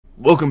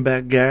Welcome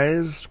back,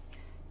 guys,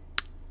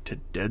 to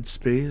Dead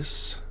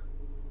Space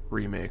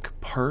Remake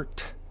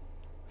Part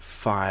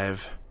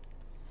 5.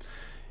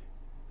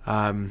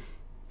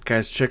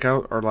 Guys, check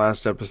out our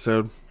last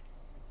episode.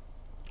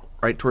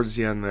 Right towards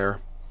the end there.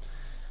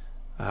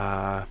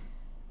 One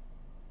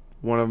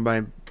of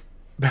my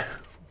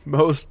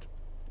most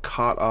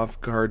caught off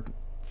guard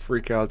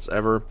freakouts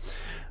ever.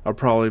 I'll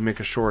probably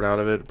make a short out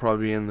of it. It'll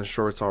probably be in the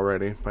shorts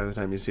already by the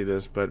time you see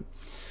this, but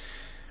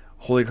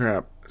holy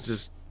crap.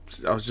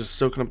 I was just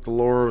soaking up the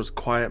lore. It was a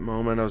quiet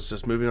moment. I was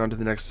just moving on to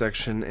the next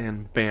section,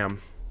 and bam,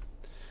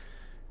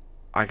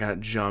 I got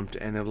jumped,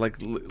 and it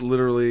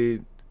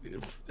literally,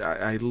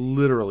 I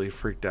literally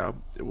freaked out.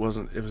 It was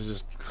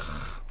just,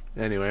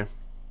 anyway.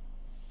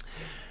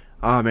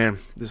 Ah, man,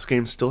 this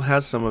game still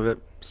has some of it,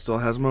 still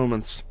has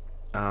moments.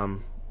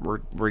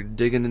 We're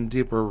digging in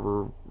deeper.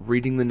 We're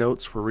reading the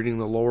notes. We're reading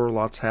the lore.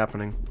 Lots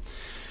happening.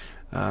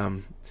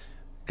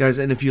 Guys,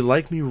 and if you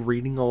like me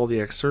reading all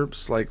the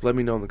excerpts, let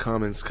me know in the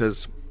comments,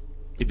 because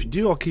if you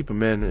do, I'll keep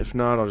them in. If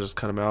not, I'll just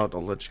cut them out.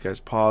 I'll let you guys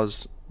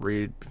pause,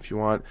 read if you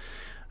want.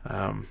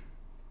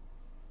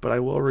 But I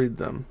will read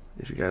them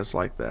if you guys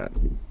like that.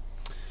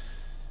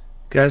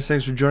 Guys,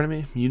 thanks for joining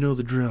me. You know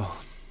the drill.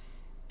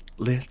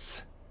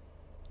 Let's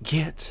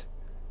get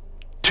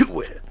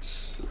to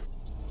it.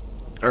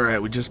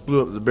 Alright, we just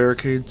blew up the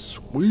barricade.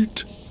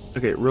 Sweet.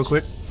 Okay, real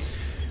quick.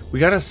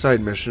 We got a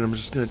side mission. I'm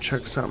just going to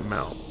check something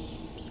out.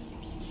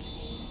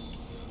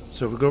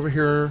 So if we go over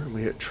here and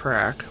we hit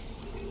track.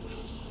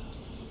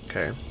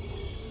 Okay.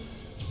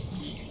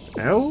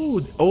 Oh,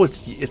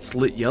 it's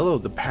lit yellow.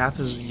 The path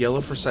is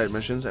yellow for side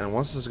missions, and it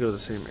wants us to go to the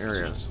same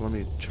area. So let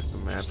me check the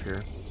map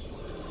here.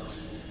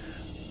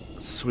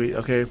 Sweet.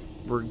 Okay,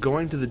 we're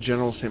going to the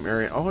general same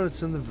area. Oh, and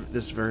it's in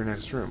this very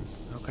next room.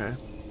 Okay.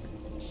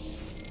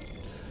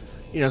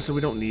 So we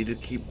don't need to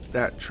keep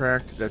that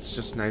tracked. That's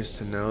just nice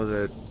to know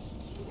that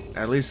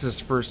at least this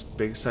first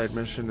big side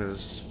mission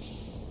is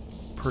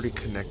pretty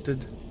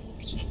connected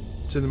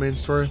to the main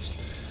story.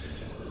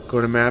 Go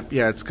to map.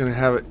 Yeah, it's gonna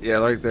have it. Yeah,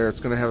 right there. It's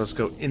gonna have us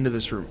go into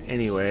this room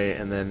anyway,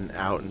 and then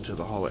out into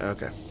the hallway.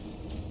 Okay.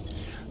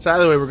 So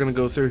either way, we're gonna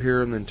go through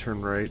here and then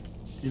turn right.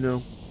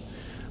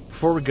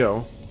 Before we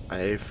go,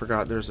 I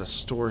forgot there's a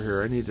store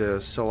here. I need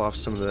to sell off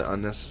some of the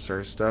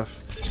unnecessary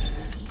stuff,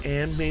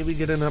 and maybe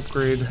get an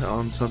upgrade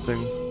on something.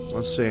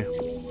 Let's see.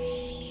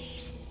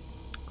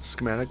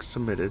 Schematic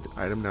submitted.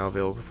 Item now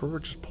available for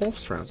purchase.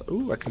 Pulse rounds.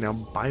 Ooh, I can now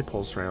buy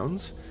pulse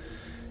rounds.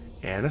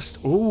 And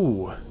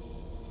ooh,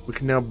 we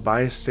can now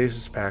buy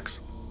stasis packs.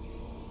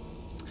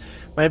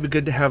 Might be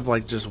good to have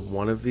just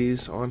one of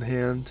these on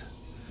hand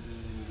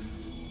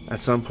at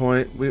some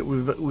point.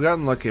 We've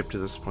gotten lucky up to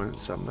this point,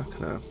 so I'm not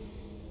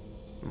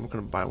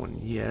gonna buy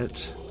one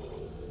yet.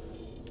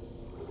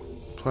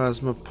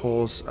 Plasma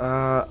pulse,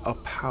 a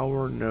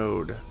power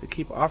node. They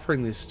keep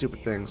offering these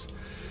stupid things.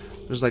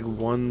 There's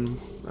one,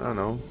 I don't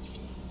know,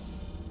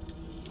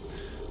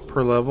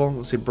 per level.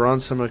 Let's see,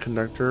 bronze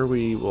semiconductor.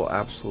 We will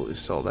absolutely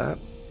sell that.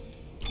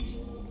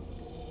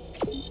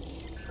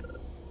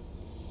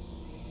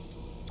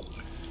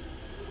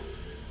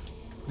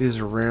 These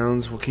are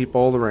rounds. We'll keep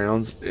all the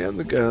rounds and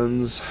the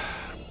guns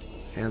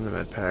and the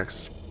med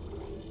packs.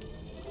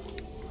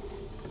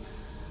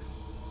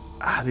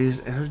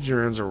 These energy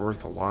rounds are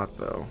worth a lot,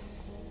 though.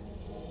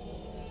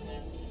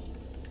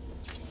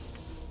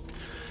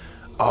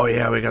 Oh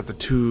yeah, we got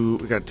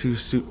two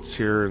suits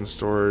here in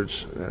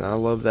storage, and I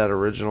love that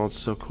original. It's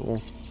so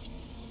cool.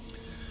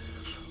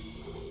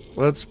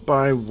 Let's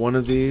buy one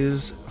of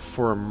these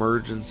for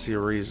emergency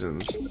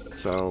reasons.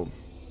 So,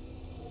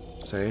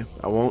 say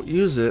I won't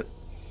use it,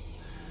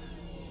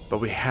 but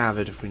we have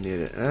it if we need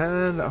it,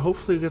 and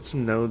hopefully we get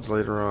some nodes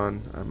later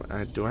on.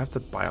 Do I have to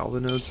buy all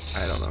the nodes?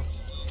 I don't know.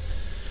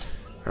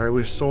 All right,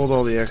 we've sold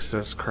all the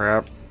excess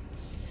crap.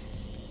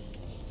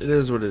 It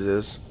is what it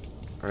is.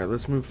 All right,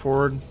 let's move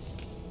forward.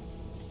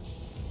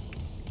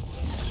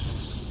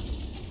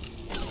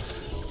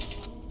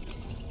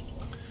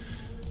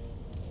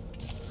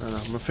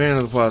 I'm a fan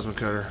of the plasma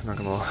cutter, not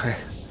gonna lie.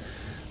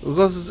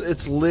 Because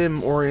it's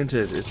limb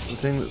oriented. It's the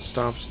thing that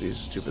stops these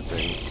stupid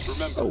things.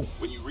 Remember,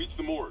 when you reach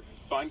the morgue,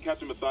 find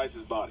Captain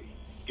Mathias' body.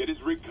 Get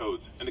his rig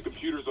codes, and the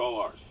computer's all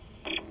ours.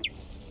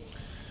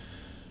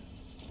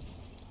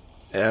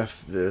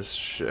 F this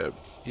ship.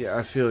 Yeah,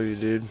 I feel you,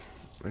 dude.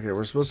 Okay,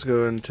 we're supposed to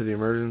go into the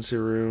emergency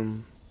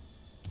room.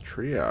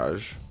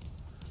 Triage.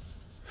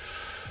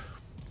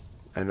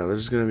 I know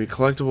there's going to be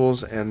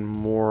collectibles and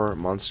more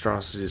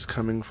monstrosities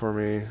coming for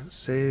me.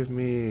 Save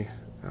me.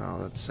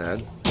 Oh, that's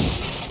sad.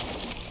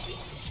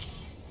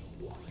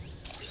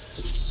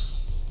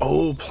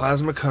 Oh,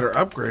 plasma cutter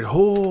upgrade.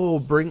 Oh,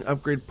 bring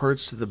upgrade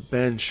parts to the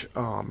bench.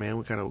 Oh, man,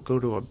 we got to go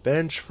to a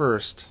bench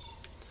first.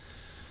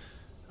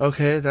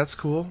 Okay, that's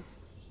cool.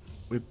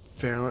 We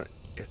found...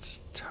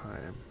 It's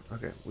time.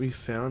 Okay, we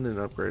found an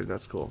upgrade.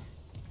 That's cool.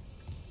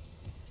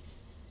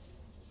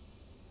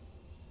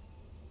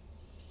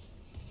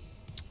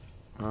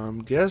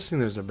 I'm guessing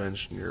there's a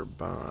bench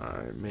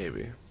nearby,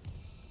 maybe.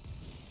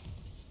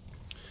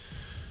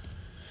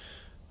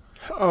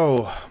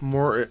 Oh,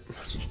 more.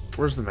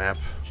 Where's the map?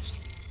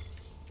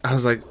 I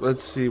was like,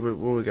 let's see what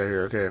we got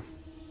here. Okay.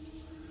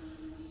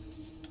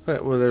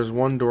 Right, well, there's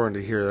one door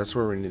into here. That's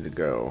where we need to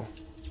go.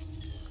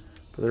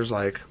 But there's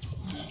like,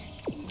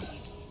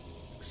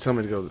 it's telling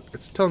me to go.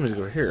 It's telling me to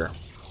go here.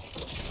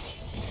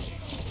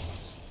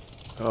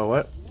 Oh,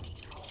 what?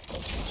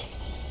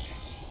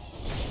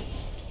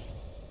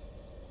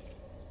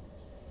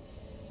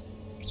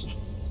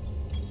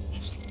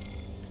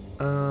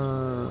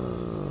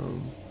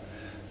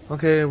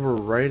 Okay, we're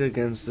right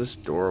against this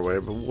doorway,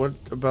 but what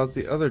about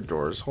the other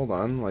doors? Hold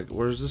on, like,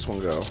 where's this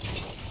one go?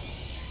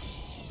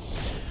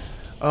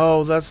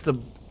 Oh, that's the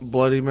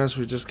bloody mess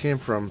we just came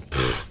from.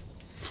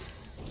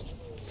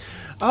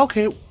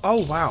 Okay,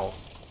 oh wow.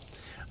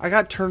 I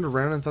got turned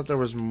around and thought there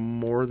was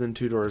more than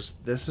 2 doors.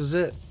 This is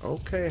it?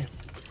 Okay.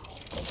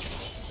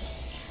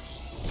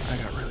 I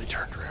got really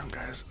turned around,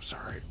 guys. I'm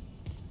sorry.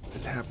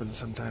 It happens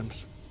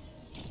sometimes.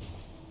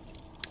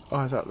 Oh,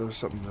 I thought there was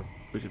something that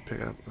we could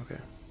pick up. Okay.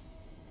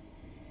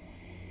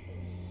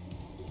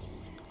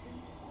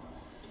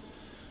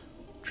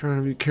 Trying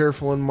to be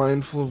careful and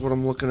mindful of what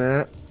I'm looking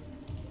at.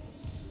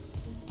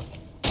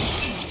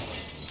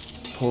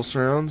 Pulse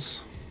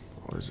rounds.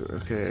 What is it?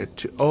 Okay.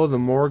 Oh, the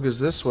morgue is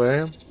this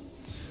way.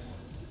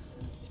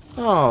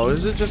 Oh,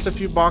 is it just a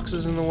few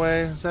boxes in the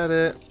way? Is that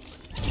it?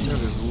 Got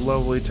this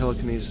lovely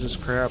telekinesis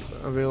crap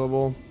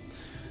available.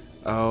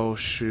 Oh,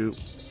 shoot.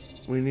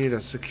 We need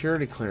a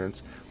security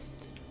clearance.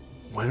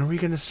 When are we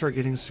going to start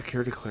getting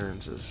security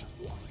clearances?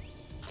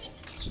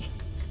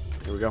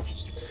 Here we go.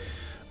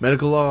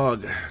 Medical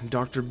log.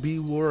 Dr. B.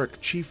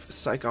 Warwick, Chief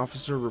Psych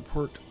Officer,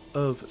 report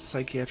of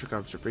psychiatric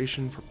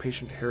observation for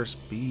patient Harris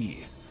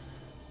B.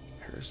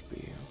 Harris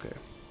B.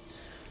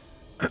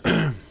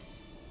 Okay.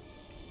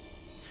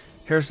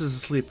 Harris is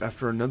asleep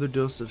after another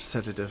dose of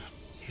sedative.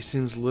 He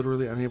seems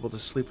literally unable to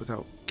sleep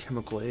without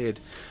chemical aid.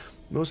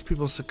 Most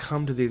people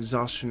succumb to the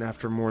exhaustion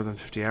after more than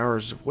 50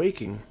 hours of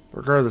waking,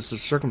 regardless of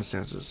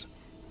circumstances.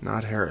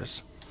 Not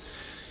Harris.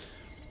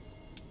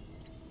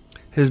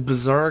 His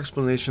bizarre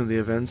explanation of the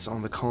events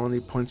on the colony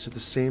points to the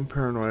same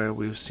paranoia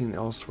we've seen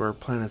elsewhere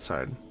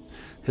planetside.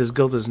 His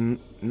guilt is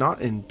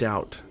not in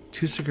doubt.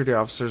 2 security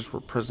officers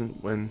were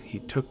present when he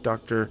took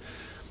Dr.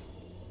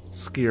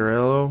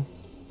 Sciarello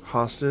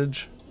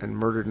hostage and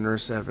murdered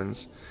Nurse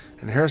Evans,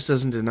 and Harris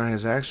doesn't deny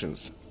his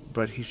actions,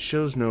 but he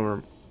shows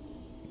no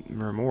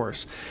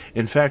remorse.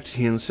 In fact,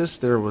 he insists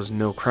there was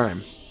no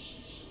crime.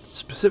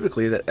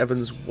 Specifically, that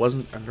Evans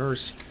wasn't a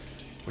nurse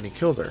when he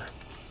killed her.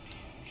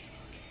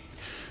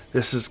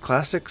 This is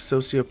classic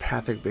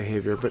sociopathic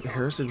behavior, but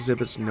Harris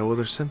exhibits no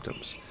other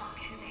symptoms.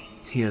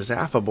 He is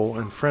affable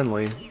and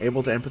friendly,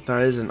 able to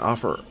empathize and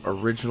offer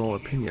original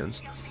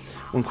opinions.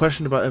 When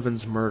questioned about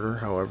Evans' murder,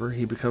 however,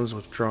 he becomes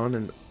withdrawn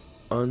and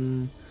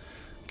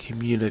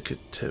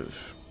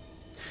uncommunicative.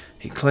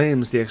 He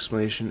claims the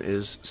explanation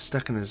is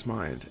stuck in his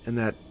mind, and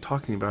that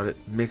talking about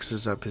it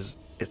mixes up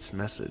its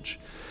message.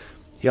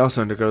 He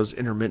also undergoes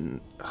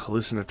intermittent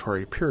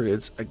hallucinatory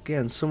periods,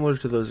 again similar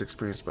to those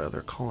experienced by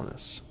other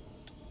colonists.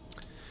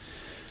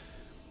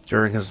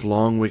 During his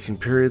long waking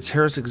periods,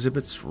 Harris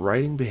exhibits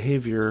writing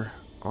behavior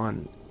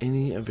on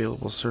any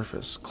available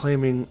surface,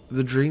 claiming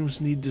the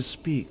dreams need to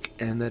speak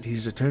and that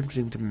he's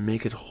attempting to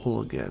make it whole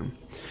again.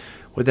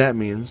 What that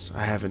means,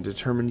 I haven't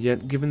determined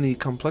yet. Given the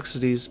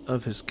complexities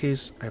of his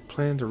case, I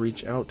plan to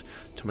reach out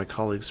to my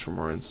colleagues for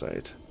more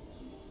insight.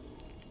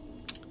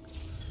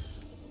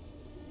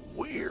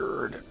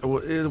 Weird.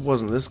 It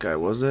wasn't this guy,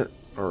 was it?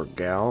 Or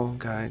gal?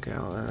 Guy,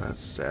 gal. That's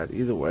sad.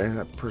 Either way,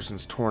 that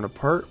person's torn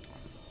apart.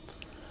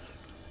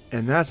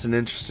 And that's an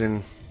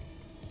interesting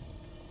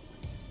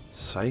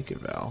psych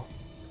eval.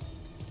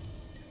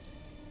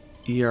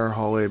 ER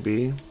hallway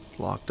B,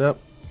 locked up.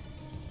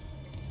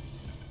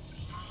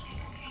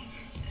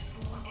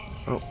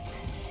 Oh.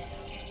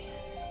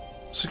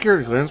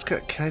 Security clearance.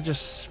 Can I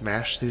just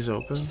smash these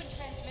open?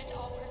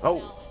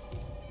 Oh.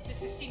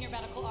 This is Senior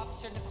Medical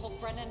Officer Nicole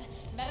Brennan.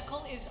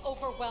 Medical is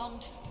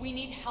overwhelmed. We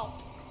need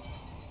help.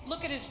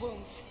 Look at his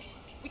wounds.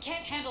 We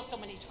can't handle so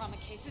many trauma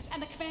cases, and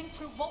the command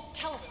crew won't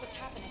tell us what's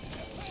happening.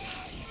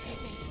 He's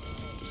seizing.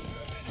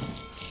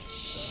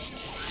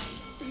 Shit.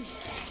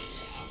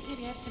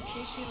 Maybe I have some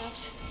PHP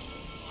left.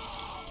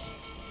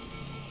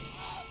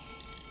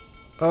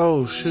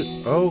 Oh, shit.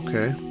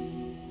 Okay.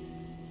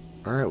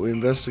 Alright, we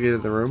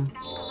investigated the room.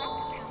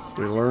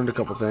 We learned a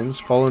couple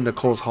things. Following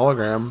Nicole's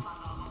hologram.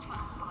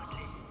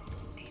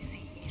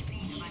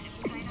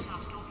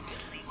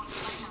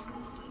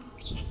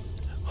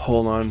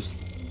 Hold on.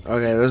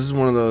 Okay, this is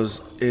one of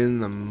those in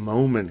the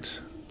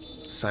moment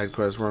side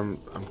quests where I'm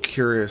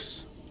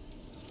curious.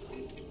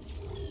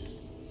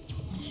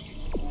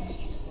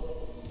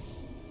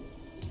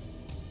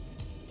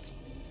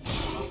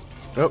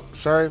 Oh,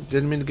 sorry,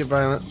 didn't mean to get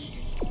violent.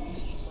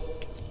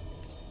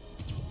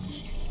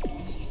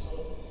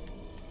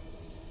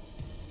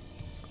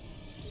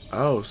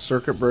 Oh,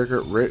 circuit breaker.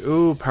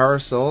 Ooh, power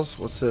cells.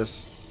 What's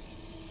this?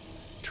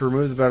 To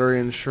remove the battery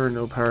and ensure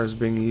no power is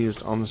being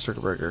used on the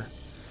circuit breaker.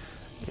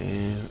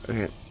 And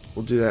okay,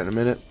 we'll do that in a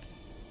minute.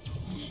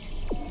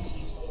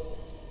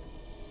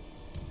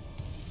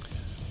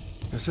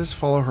 Does this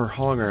follow her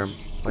hologram?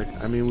 Like,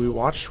 I mean, we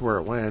watched where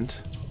it went.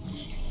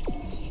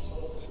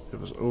 It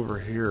was over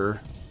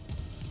here.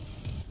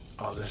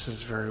 Oh, this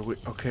is very weird.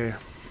 Okay.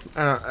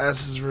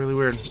 This is really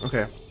weird.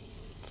 Okay.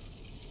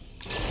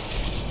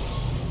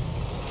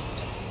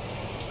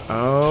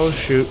 Oh,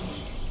 shoot.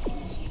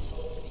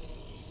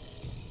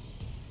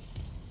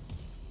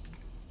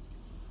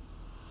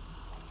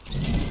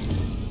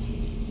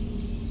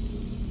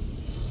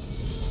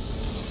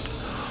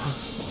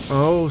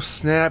 Oh,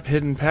 snap.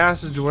 Hidden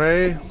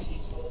passageway.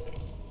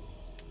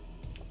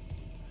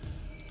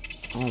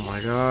 Oh my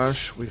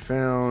gosh. We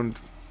found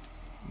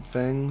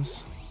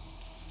things.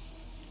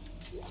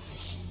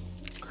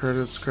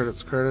 Credits,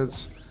 credits,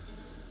 credits.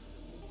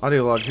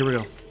 Audio log. Here we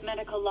go.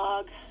 Medical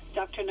log.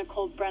 Dr.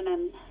 Nicole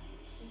Brennan.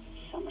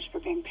 So much for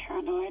being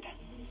paranoid.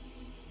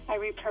 I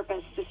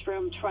repurposed this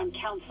room to run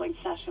counseling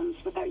sessions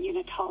without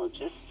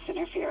unitologists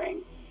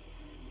interfering.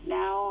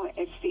 Now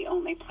it's the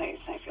only place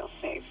I feel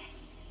safe.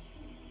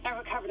 I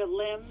recovered a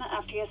limb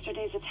after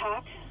yesterday's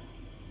attack.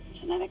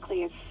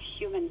 Genetically, it's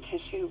human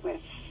tissue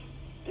with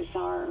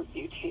bizarre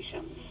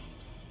mutations.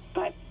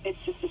 But it's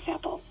just a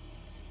sample.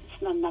 It's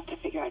not enough to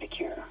figure out a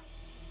cure.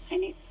 I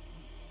need...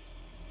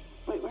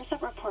 Wait, where's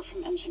that report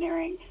from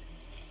engineering?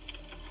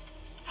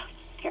 Oh,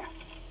 here.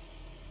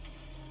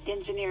 The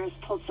engineers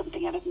pulled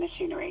something out of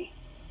machinery.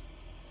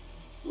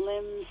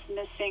 Limbs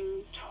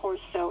missing,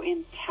 torso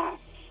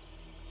intact.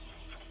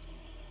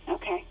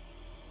 Okay.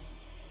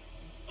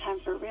 Time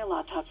for a real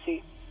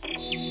autopsy.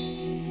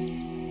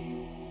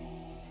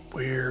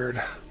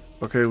 Weird.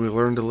 Okay, we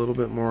learned a little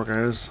bit more,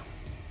 guys.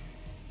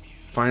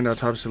 Find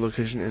autopsy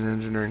location in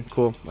engineering.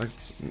 Cool. Like,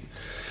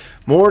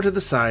 more to the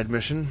side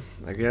mission,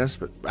 I guess.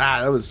 But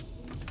that was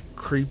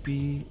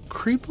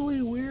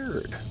creepily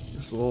weird.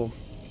 This little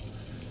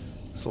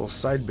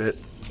side bit.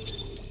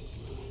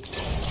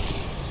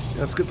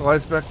 Let's get the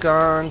lights back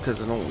on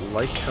because I don't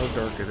like how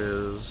dark it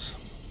is.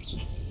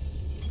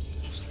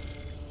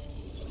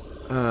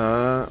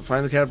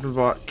 Find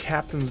the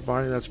captain's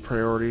body. That's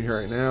priority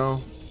right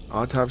now.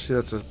 Autopsy.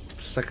 That's a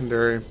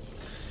secondary.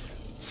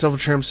 Several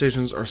tram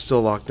stations are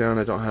still locked down.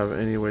 I don't have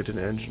any way to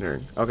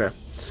engineering. Okay.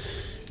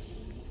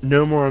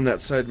 No more on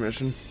that side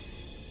mission.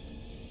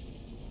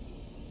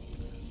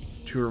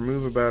 To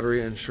remove a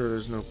battery, ensure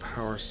there's no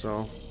power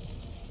cell.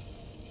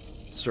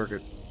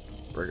 Circuit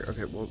breaker.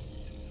 Okay, well.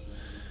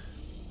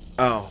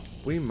 Oh,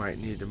 we might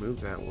need to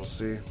move that. We'll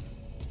see.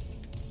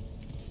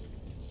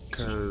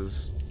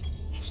 Because.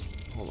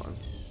 Hold on.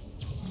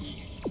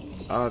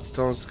 It's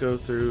telling us to go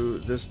through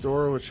this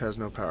door, which has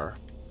no power.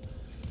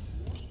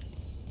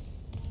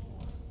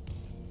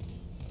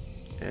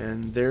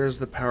 And there's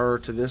the power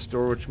to this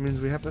door, which means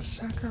we have to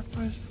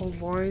sacrifice the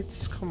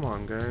lights. Come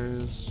on,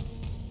 guys.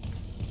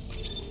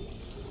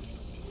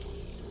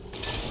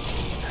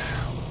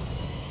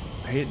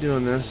 I hate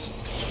doing this.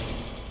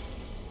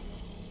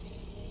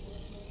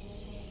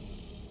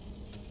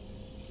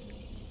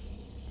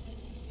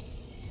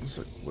 It's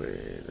like,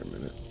 wait a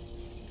minute.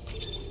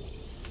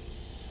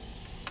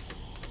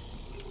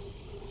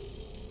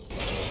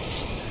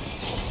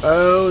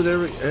 Oh, there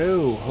we...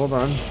 Oh, hold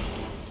on.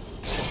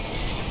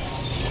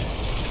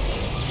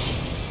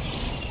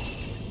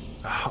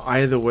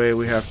 Either way,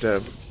 we have to...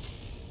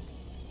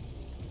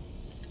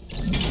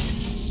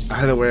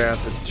 Either way, I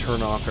have to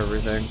turn off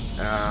everything.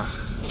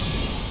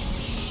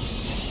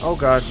 Oh,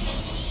 God.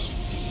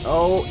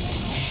 Oh,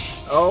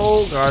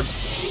 God.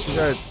 We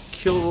gotta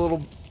kill the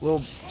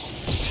little...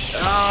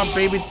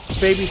 baby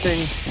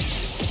things.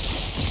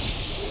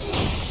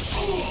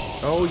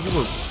 Oh,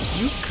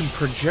 you can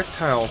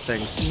projectile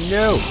things.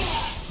 No,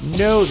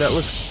 that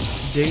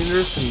looks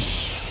dangerous and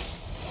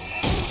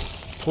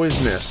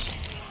poisonous.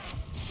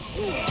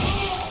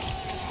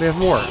 We have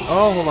more.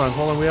 Oh,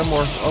 hold on, we have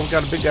more. Oh, we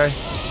got a big guy.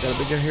 Got a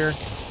big guy here.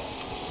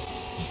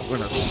 We're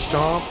gonna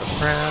stomp the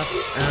crap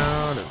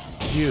out of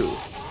you.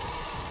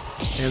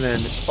 And then,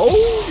 oh,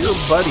 your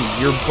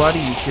buddy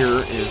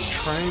here is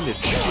trying to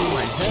chew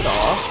my head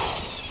off.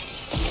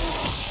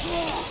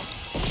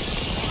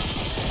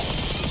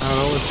 I don't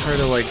know, let's try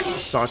to, like,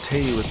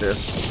 saute you with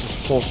this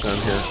pulse gun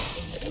here.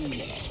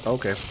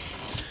 Okay.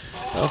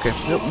 Okay.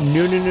 Nope.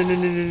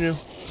 No.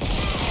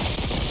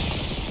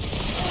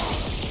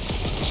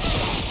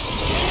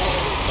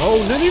 Oh,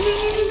 no.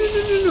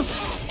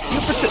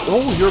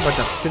 You're about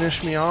to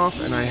finish me off,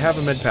 and I have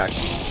a med pack.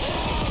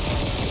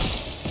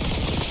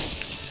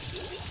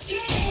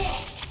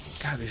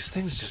 God, these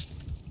things just...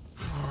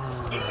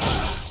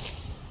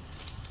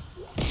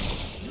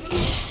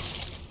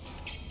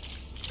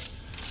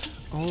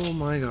 Oh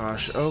my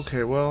gosh.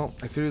 Okay, well,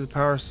 I threw the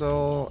power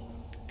cell,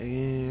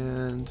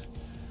 and...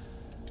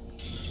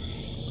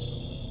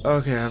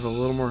 Okay, I have a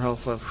little more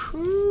health left.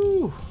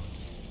 Whew.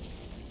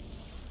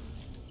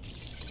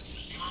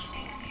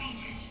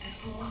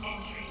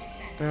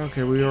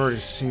 Okay, we already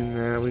seen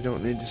that. We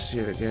don't need to see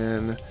it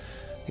again.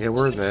 Yeah,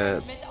 we're in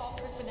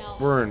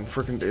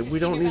frickin'... We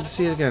don't need to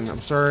see it again.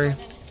 I'm sorry.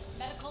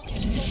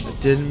 I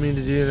didn't mean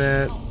to do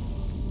that.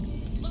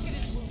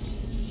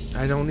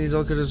 I don't need to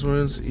look at his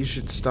wounds. You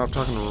should stop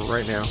talking to him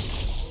right now.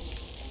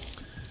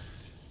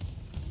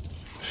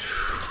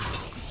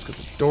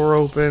 door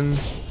open.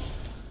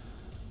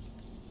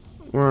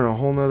 We're in a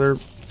whole nother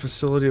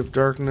facility of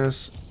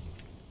darkness.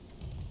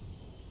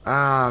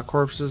 Ah,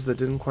 corpses that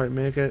didn't quite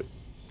make it.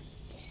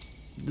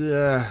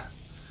 Ugh.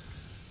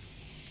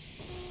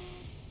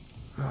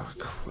 Oh,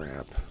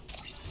 crap.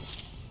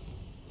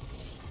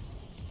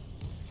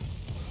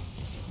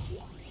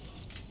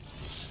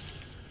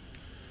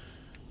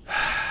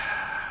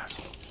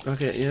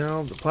 Okay, you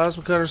know, the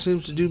plasma cutter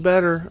seems to do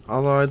better,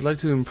 although I'd like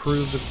to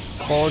improve the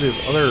quality of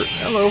other...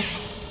 Hello!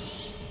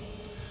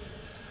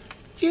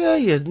 Yeah,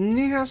 you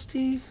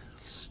nasty.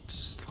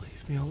 Just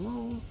leave me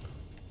alone.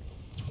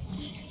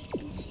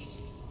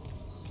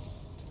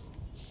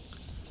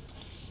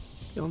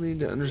 You'll need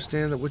to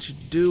understand that what you're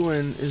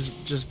doing is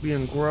just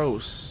being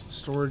gross.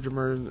 Storage,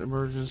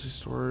 emergency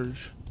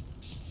storage.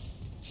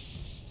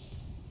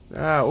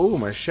 Ah, ooh,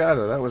 my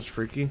shadow. That was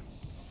freaky.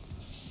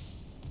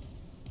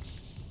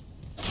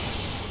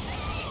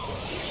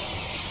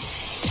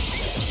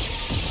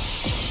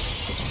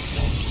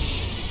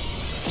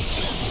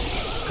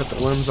 Let's cut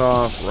the limbs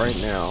off right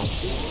now.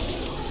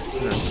 I'm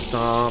gonna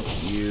stomp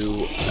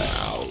you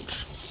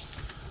out.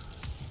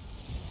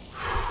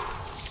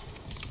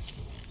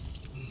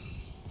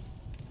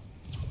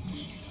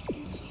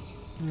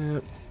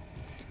 Yep.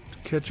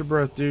 Catch a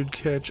breath, dude.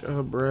 Catch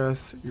a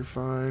breath. You're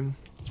fine.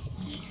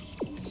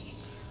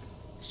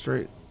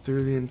 Straight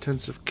through the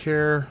intensive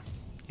care.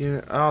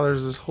 Yeah. Oh,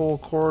 there's this whole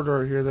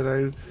corridor here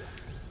that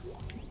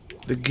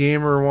the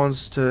gamer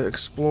wants to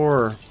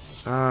explore.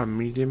 Ah,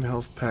 medium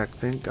health pack.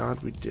 Thank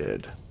God we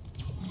did.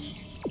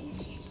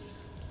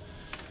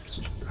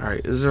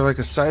 Alright, is there like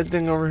a side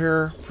thing over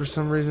here for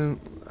some reason?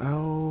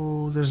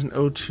 Oh, there's an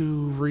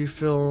O2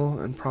 refill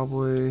and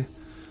probably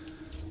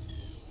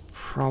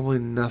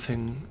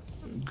nothing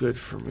good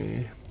for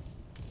me.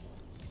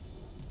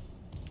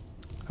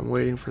 I'm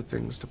waiting for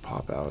things to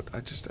pop out.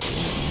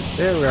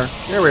 There we are.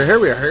 Here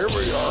we are.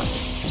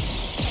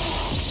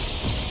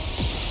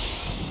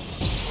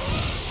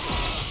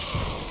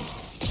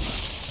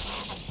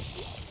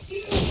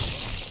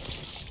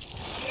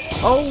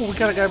 Oh, we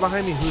got a guy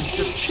behind me who's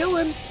just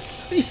chilling.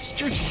 He's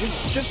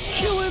just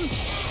chilling.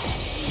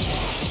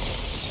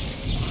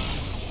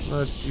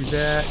 Let's do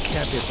that.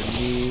 Cap you at the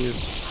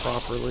knees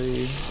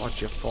properly.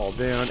 Watch you fall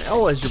down.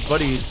 Oh, as your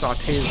buddy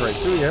sautés right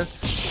through you.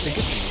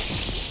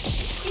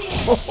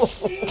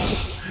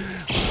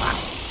 Wow.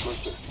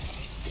 Mercer,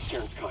 it's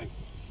Terrence Kine.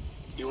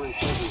 You were in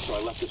prison, so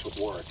I left this with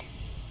Warwick.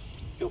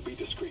 He'll be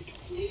discreet.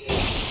 I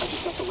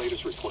just got the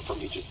latest report from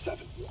Agent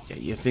 7. Yeah,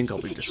 you think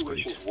I'll be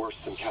discreet. The situation's worse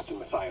than Captain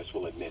Mathias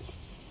will admit.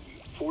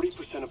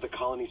 40% of the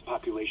colony's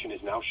population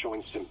is now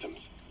showing symptoms.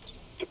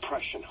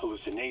 Depression,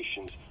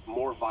 hallucinations,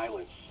 more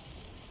violence.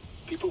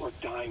 People are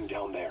dying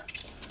down there.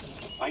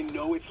 I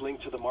know it's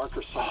linked to the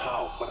marker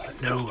somehow, but I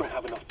just don't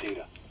have enough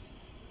data.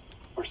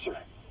 Or, sir,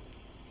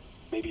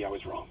 maybe I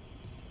was wrong.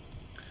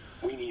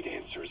 We need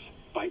answers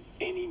by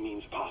any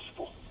means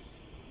possible.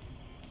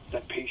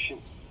 That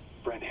patient,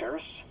 Brent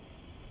Harris,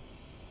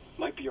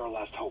 might be our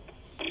last hope.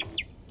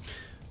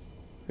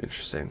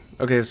 Interesting.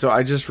 Okay, so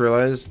I just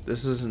realized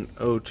this is an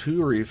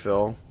O2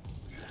 refill,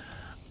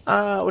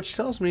 which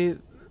tells me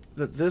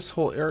that this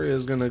whole area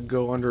is going to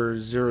go under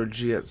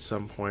 0G at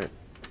some point.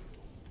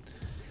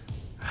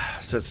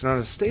 So it's not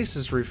a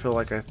stasis refill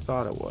like I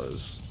thought it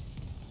was.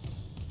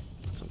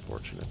 That's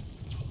unfortunate.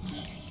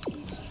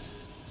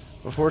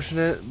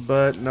 Unfortunate,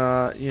 but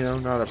not, you know,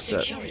 not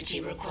upset.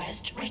 Security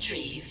request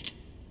retrieved.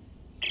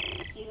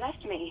 You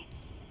left me.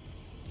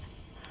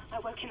 I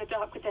woke in the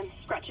dark with them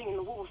scratching in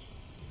the walls.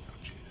 Oh,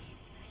 jeez.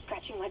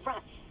 Scratching like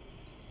rats.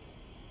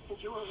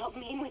 And you all locked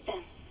me in with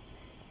them.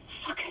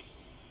 Fuckers.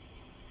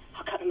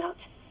 I'll cut them out.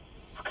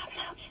 I'll cut them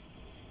out.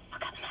 I'll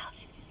cut them out.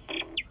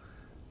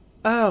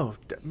 Oh,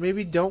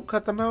 maybe don't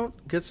cut them out?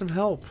 Get some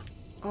help.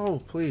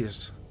 Oh,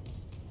 please.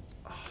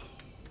 Oh.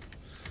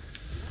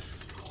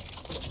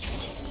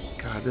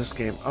 God, this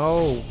game.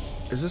 Oh,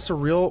 is this a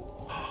real...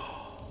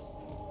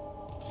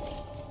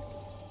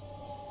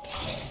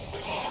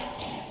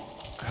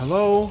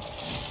 Hello?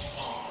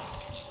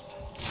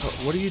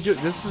 What are you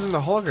doing? This isn't a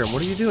hologram.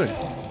 What are you doing?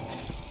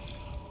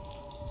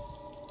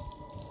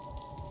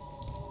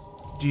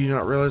 Do you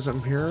not realize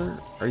I'm here?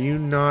 Are you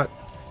not...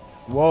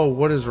 Whoa,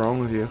 what is wrong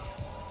with you?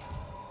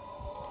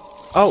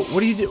 Oh,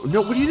 what are you doing?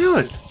 No, what are you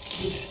doing?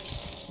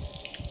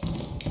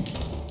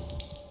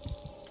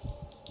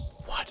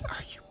 What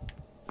are you...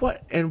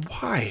 What and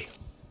why?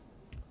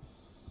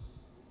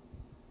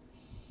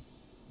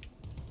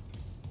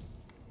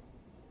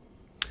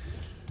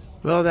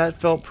 Well, that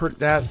felt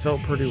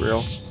pretty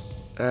real.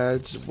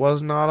 It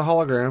was not a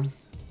hologram.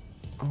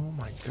 Oh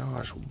my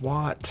gosh,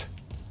 what?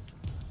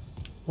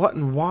 What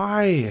and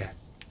why?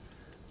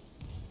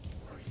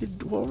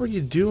 What were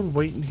you doing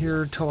waiting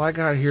here till I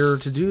got here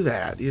to do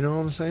that? You know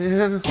what I'm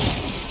saying?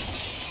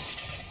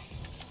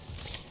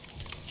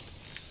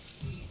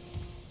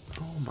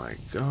 Oh my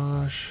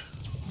gosh.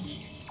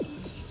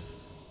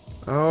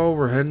 Oh,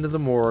 we're heading to the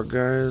morgue,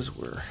 guys.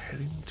 We're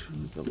heading to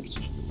the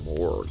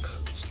morgue.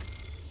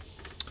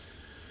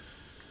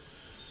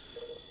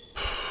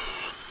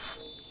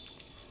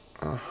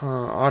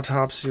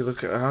 Autopsy.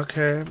 Look.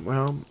 Okay.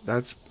 Well,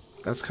 that's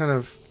kind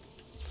of.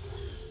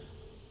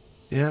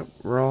 Yep.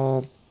 We're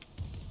all.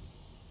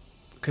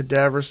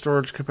 Cadaver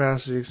storage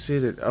capacity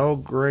exceeded. Oh,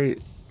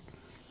 great.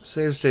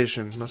 Save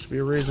station. Must be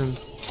a reason.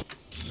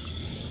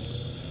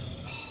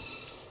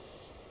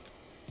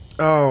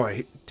 Oh,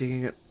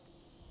 dang it.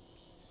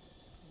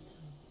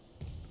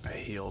 I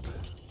healed.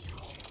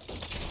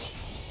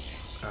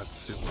 That's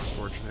super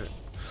unfortunate.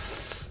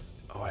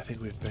 Oh, I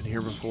think we've been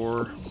here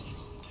before.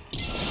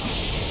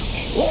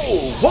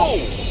 Whoa! Whoa!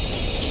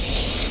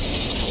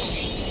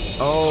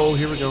 Oh,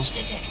 here we go.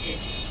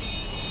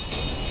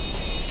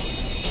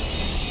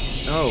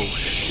 Oh,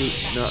 shoot.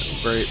 Not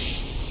great.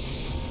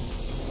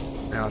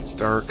 Now it's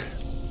dark.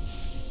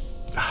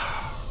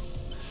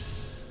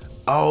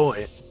 Oh,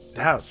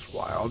 that's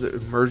wild.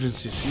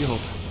 Emergency sealed.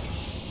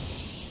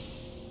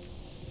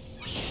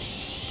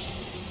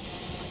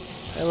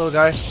 Hey, little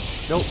guy.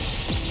 Nope.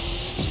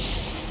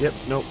 Yep,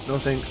 nope, no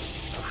thanks.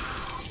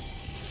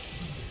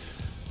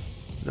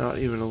 Not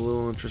even a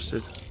little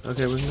interested.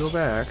 Okay, we can go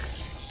back.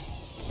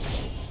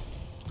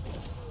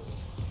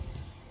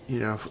 You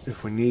know,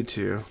 if we need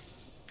to.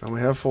 And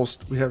we have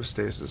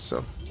stasis,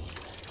 so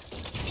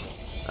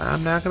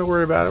I'm not gonna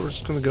worry about it. We're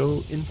just gonna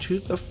go into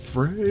the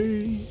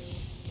fray.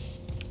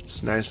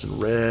 It's nice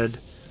and red,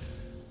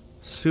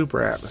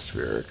 super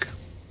atmospheric.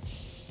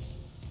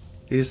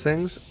 These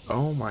things,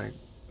 oh my,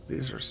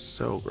 these are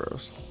so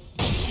gross.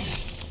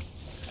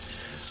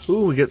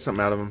 Ooh, we get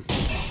something out of them.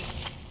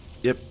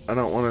 Yep, I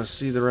don't want to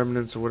see the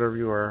remnants of whatever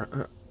you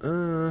are.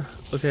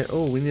 Okay,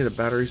 oh, we need a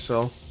battery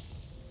cell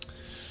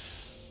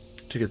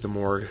to get the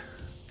morgue.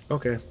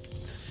 Okay,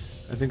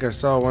 I think I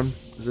saw one.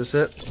 Is this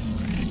it?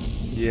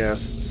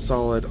 Yes,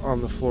 solid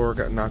on the floor.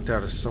 Got knocked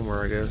out of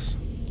somewhere, I guess.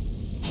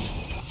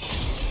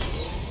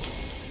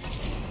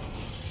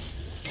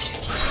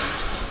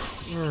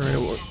 Alright,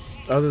 well,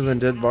 other than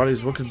dead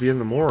bodies, what could be in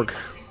the morgue?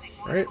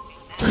 Right?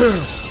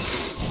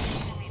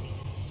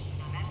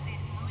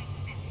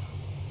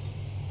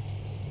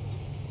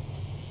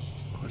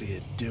 What are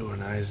you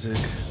doing, Isaac?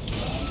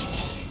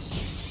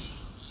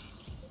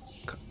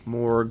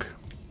 Morgue.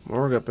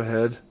 Morgue up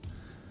ahead.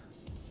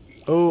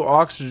 Oh,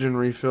 oxygen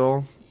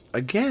refill.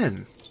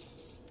 Again.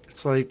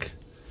 It's like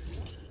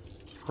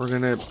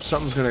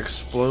something's gonna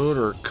explode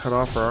or cut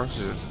off our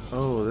oxygen.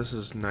 Oh, this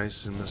is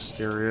nice and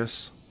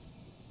mysterious.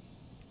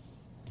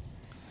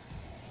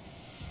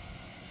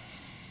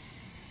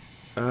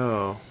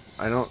 Oh,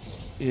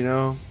 you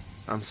know,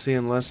 I'm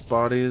seeing less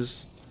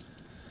bodies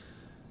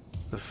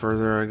the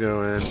further I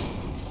go in.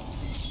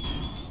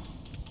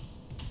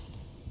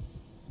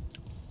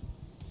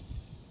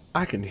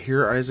 I can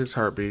hear Isaac's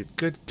heartbeat.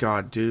 Good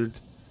God, dude.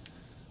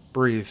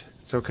 Breathe.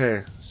 It's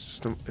okay.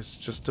 It's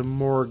just a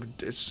morgue.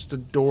 It's just a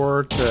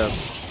door to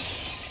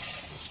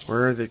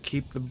where they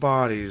keep the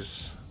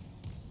bodies.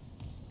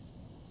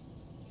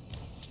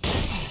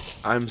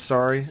 I'm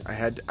sorry. I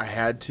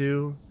had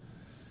to.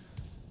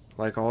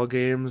 Like all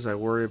games, I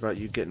worry about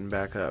you getting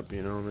back up,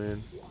 you know what I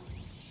mean?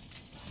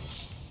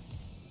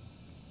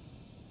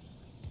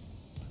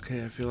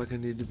 Okay, I feel like I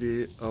need to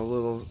be a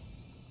little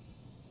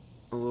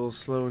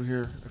slow in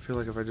here. I feel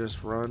like if I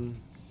just run...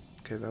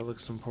 Okay, that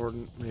looks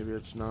important. Maybe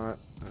it's not.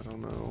 I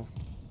don't know.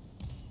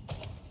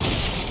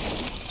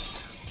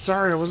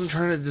 Sorry, I wasn't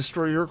trying to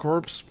destroy your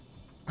corpse.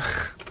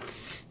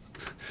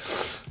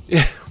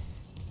 Yeah.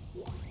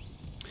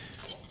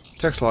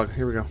 Text log.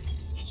 Here we go.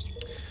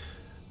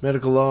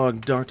 Medical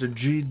log. Dr.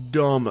 G.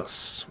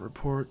 Domus.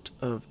 Report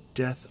of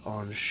death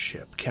on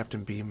ship.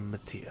 Captain B.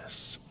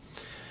 Matthias.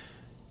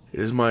 It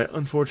is my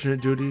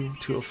unfortunate duty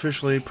to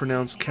officially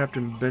pronounce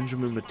Captain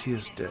Benjamin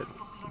Matthias dead.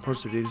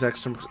 Reports of the exact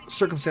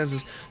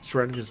circumstances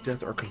surrounding his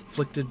death are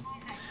conflicted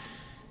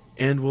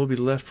and will be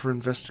left for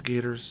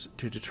investigators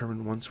to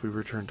determine once we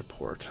return to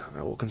port.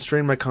 I will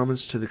constrain my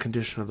comments to the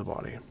condition of the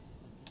body.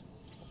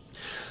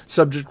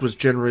 Subject was in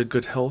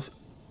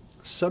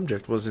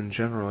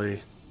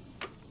generally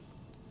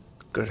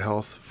good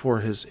health for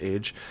his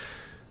age,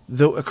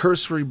 though a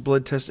cursory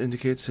blood test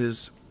indicates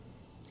his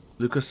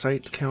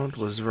leukocyte count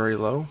was very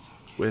low,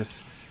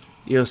 with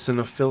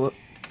eosinophil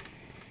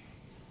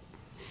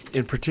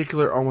in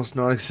particular almost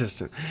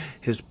non-existent.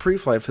 His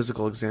pre-flight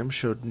physical exam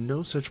showed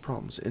no such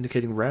problems,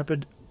 indicating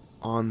rapid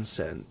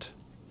onset,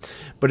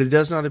 but it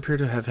does not appear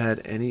to have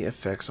had any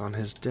effects on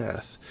his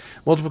death.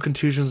 Multiple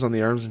contusions on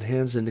the arms and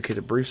hands indicate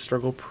a brief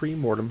struggle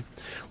pre-mortem.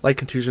 Light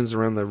contusions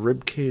around the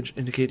rib cage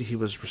indicate he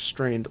was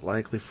restrained,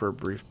 likely for a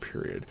brief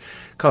period.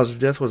 Cause of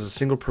death was a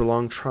single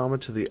prolonged trauma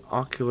to the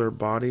ocular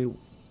body,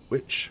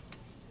 which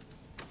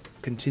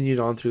continued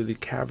on through the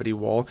cavity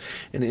wall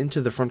and into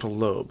the frontal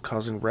lobe,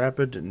 causing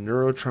rapid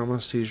neurotrauma,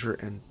 seizure,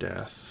 and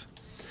death.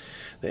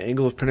 The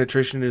angle of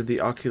penetration into the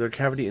ocular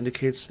cavity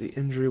indicates the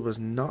injury was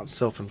not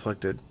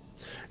self-inflicted.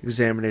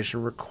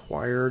 Examination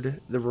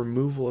required the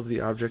removal of the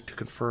object to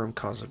confirm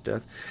cause of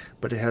death,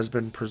 but it has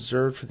been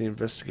preserved for the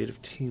investigative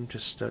team to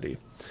study.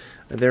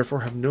 I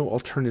therefore have no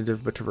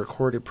alternative but to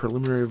record a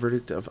preliminary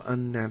verdict of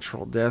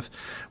unnatural death.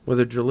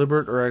 Whether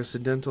deliberate or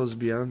accidental is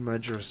beyond my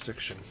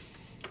jurisdiction.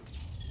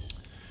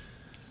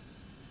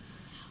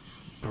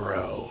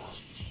 Bro.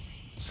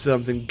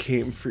 Something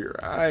came for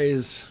your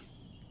eyes.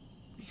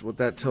 That's what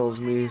that tells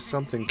me.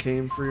 Something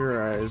came for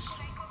your eyes.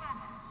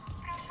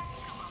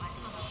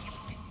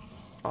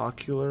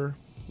 Ocular,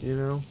 you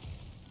know?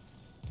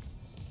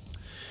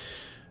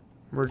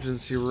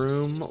 Emergency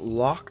room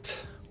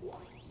locked.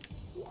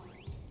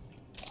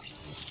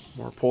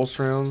 More pulse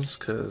rounds,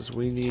 because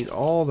we need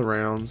all the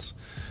rounds.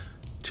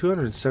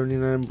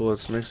 279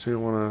 bullets makes me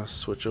want to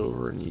switch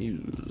over and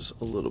use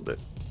a little bit.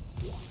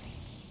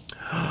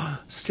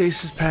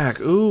 Stasis pack.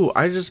 Ooh,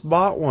 I just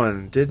bought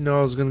one. Didn't know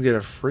I was going to get a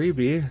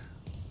freebie.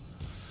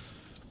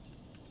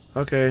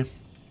 Okay.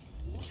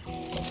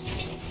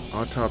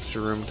 Autopsy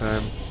room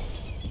time.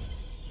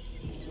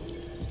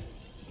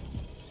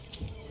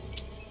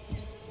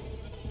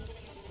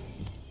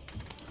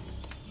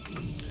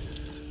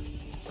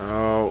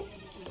 Oh.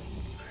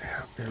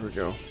 Yeah, here we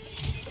go.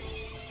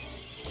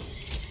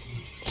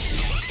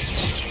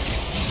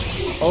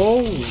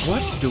 Oh,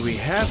 what do we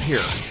have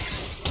here?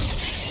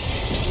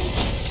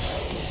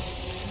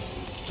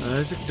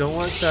 Isaac, don't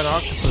let that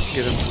octopus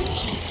get him.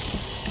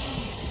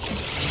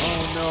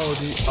 Oh no,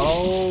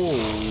 oh.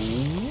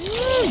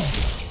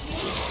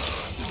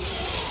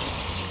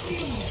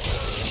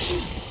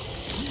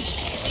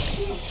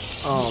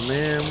 Oh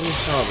man, we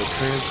saw the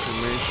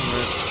transformation.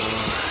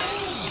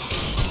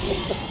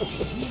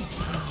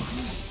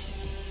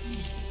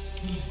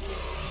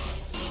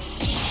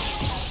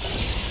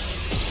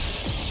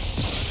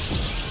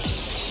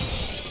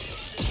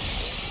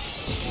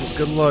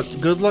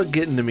 Good luck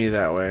getting to me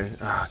that way.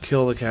 Ah,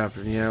 kill the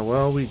captain. Yeah,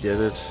 well, we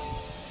did it.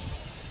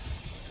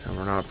 And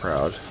we're not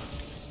proud.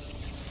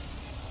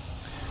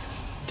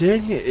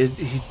 Dang it,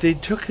 they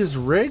took his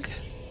rig?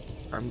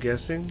 I'm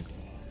guessing.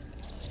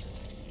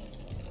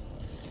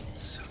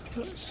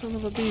 Son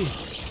of a bee.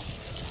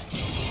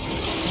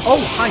 Oh,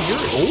 hi, you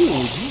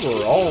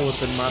are all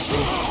up in my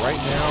face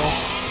right now.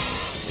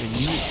 And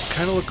you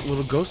kind of look a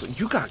little ghostly.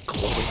 You got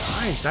glowing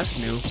eyes, that's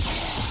new.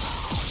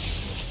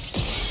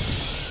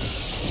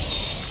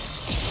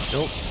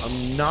 Nope,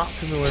 I'm not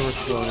familiar with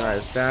glowing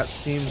eyes. That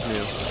seems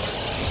new.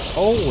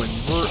 Oh, and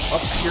we're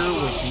up here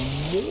with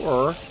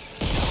more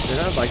than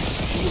I'd like to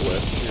deal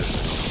with. Here,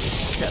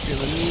 Captain,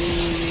 let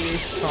me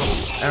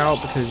something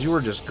out because you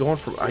were just going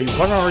for.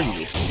 What are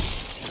you?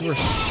 You were.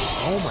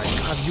 Oh my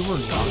God, you were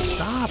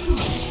non-stop.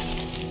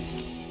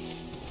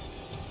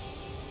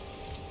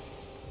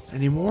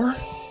 Any more?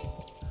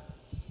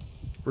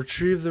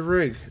 Retrieve the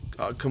rig.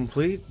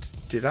 Complete?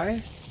 Did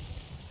I?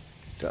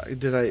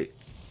 Did I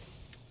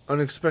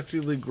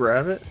unexpectedly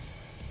grab it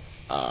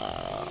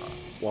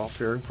while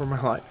fearing for my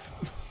life?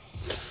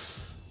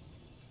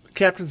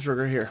 Captain's rig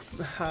right here.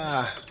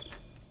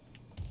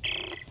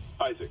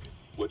 Isaac,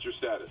 what's your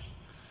status?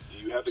 Do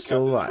you have the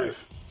Still captain's alive. rig?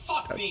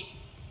 Fuck me!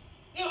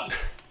 Ugh.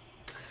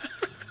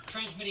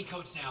 Transmitting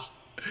codes now.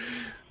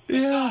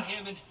 Yeah.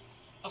 Hammond.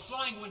 A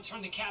flying one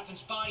turned the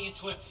captain's body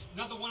into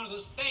another one of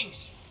those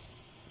things.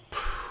 The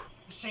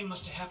same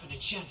must have happened to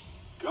Chen.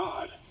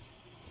 God.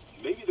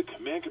 Maybe the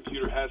command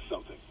computer has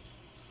something.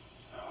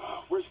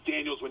 Where's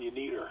Daniels when you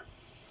need her?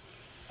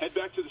 Head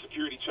back to the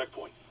security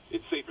checkpoint.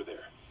 It's safer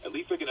there. At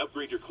least I can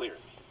upgrade your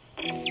clearance.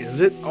 Is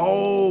it?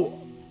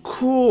 Oh,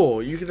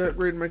 cool. You can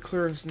upgrade my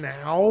clearance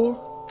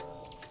now?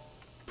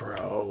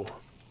 Bro.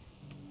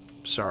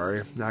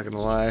 Sorry, not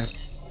gonna lie.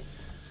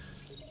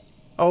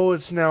 Oh,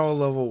 it's now a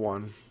level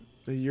 1.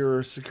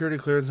 Your security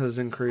clearance has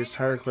increased.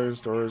 Higher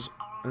clearance doors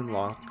and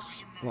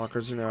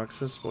lockers are now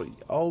accessible.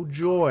 Oh,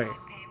 joy.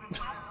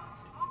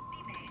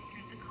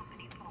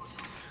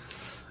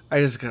 I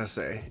just gotta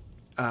say,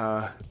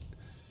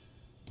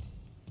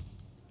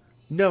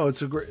 no,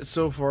 it's a great,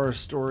 so far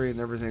story and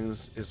everything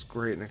is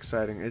great and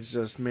exciting. It's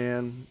just,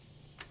 man,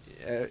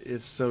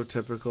 it's so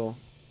typical.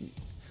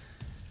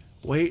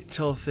 Wait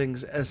till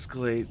things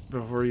escalate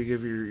before you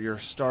give your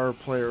star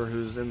player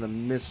who's in the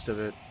midst of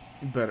it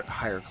better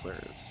higher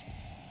clearance.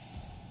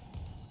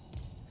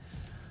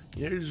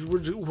 You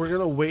know, we're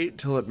gonna wait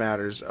till it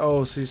matters.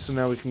 Oh, see, so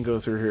now we can go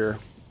through here.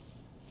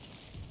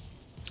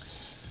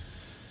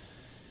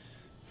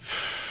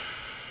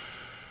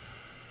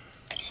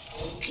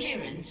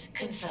 Clearance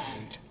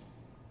confirmed.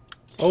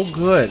 Oh,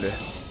 good.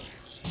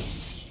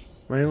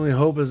 My only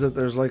hope is that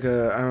there's like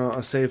a, I don't know,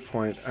 a save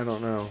point. I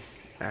don't know.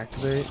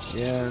 Activate?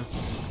 Yeah.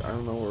 I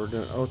don't know what we're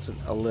doing. Oh, it's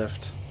a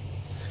lift.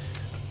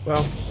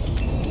 Well.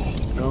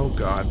 Oh,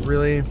 God.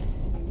 Really?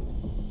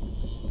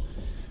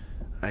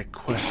 I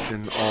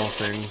question all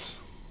things.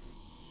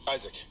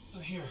 Isaac.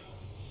 Here.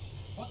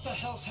 What the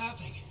hell's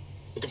happening?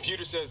 The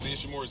computer says the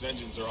Ishimura's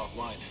engines are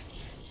offline.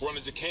 We're on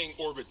a decaying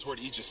orbit toward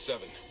Aegis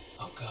 7.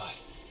 Oh, God.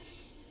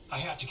 I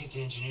have to get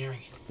to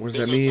engineering. What does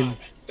There's that no mean? time.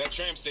 That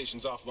tram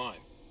station's offline.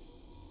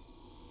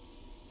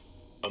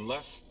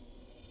 Unless...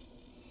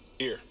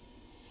 Here.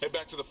 Head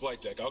back to the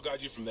flight deck. I'll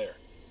guide you from there.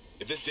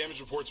 If this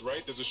damage report's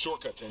right, there's a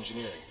shortcut to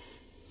engineering.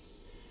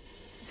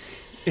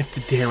 If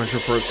the damage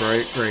report's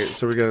right, great.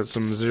 So we got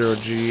some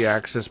 0G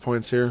access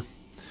points here.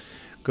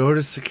 Go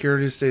to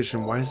security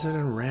station. Why is it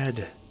in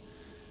red?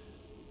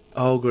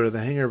 Oh, go to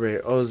the hangar bay.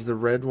 Oh, is the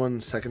red one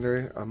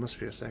secondary? Oh, it must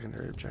be a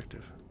secondary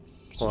objective.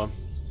 Hold on.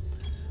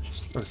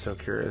 I'm so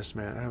curious,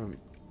 man. I haven't...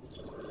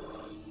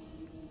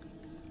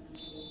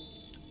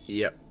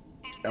 Yep.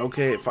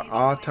 Okay,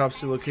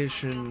 autopsy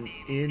location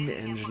in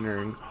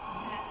engineering.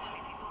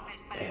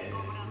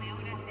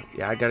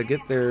 Yeah, I gotta get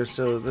there,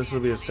 so this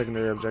will be a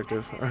secondary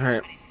objective.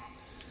 Alright.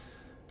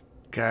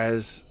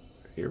 Guys,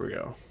 here we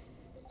go.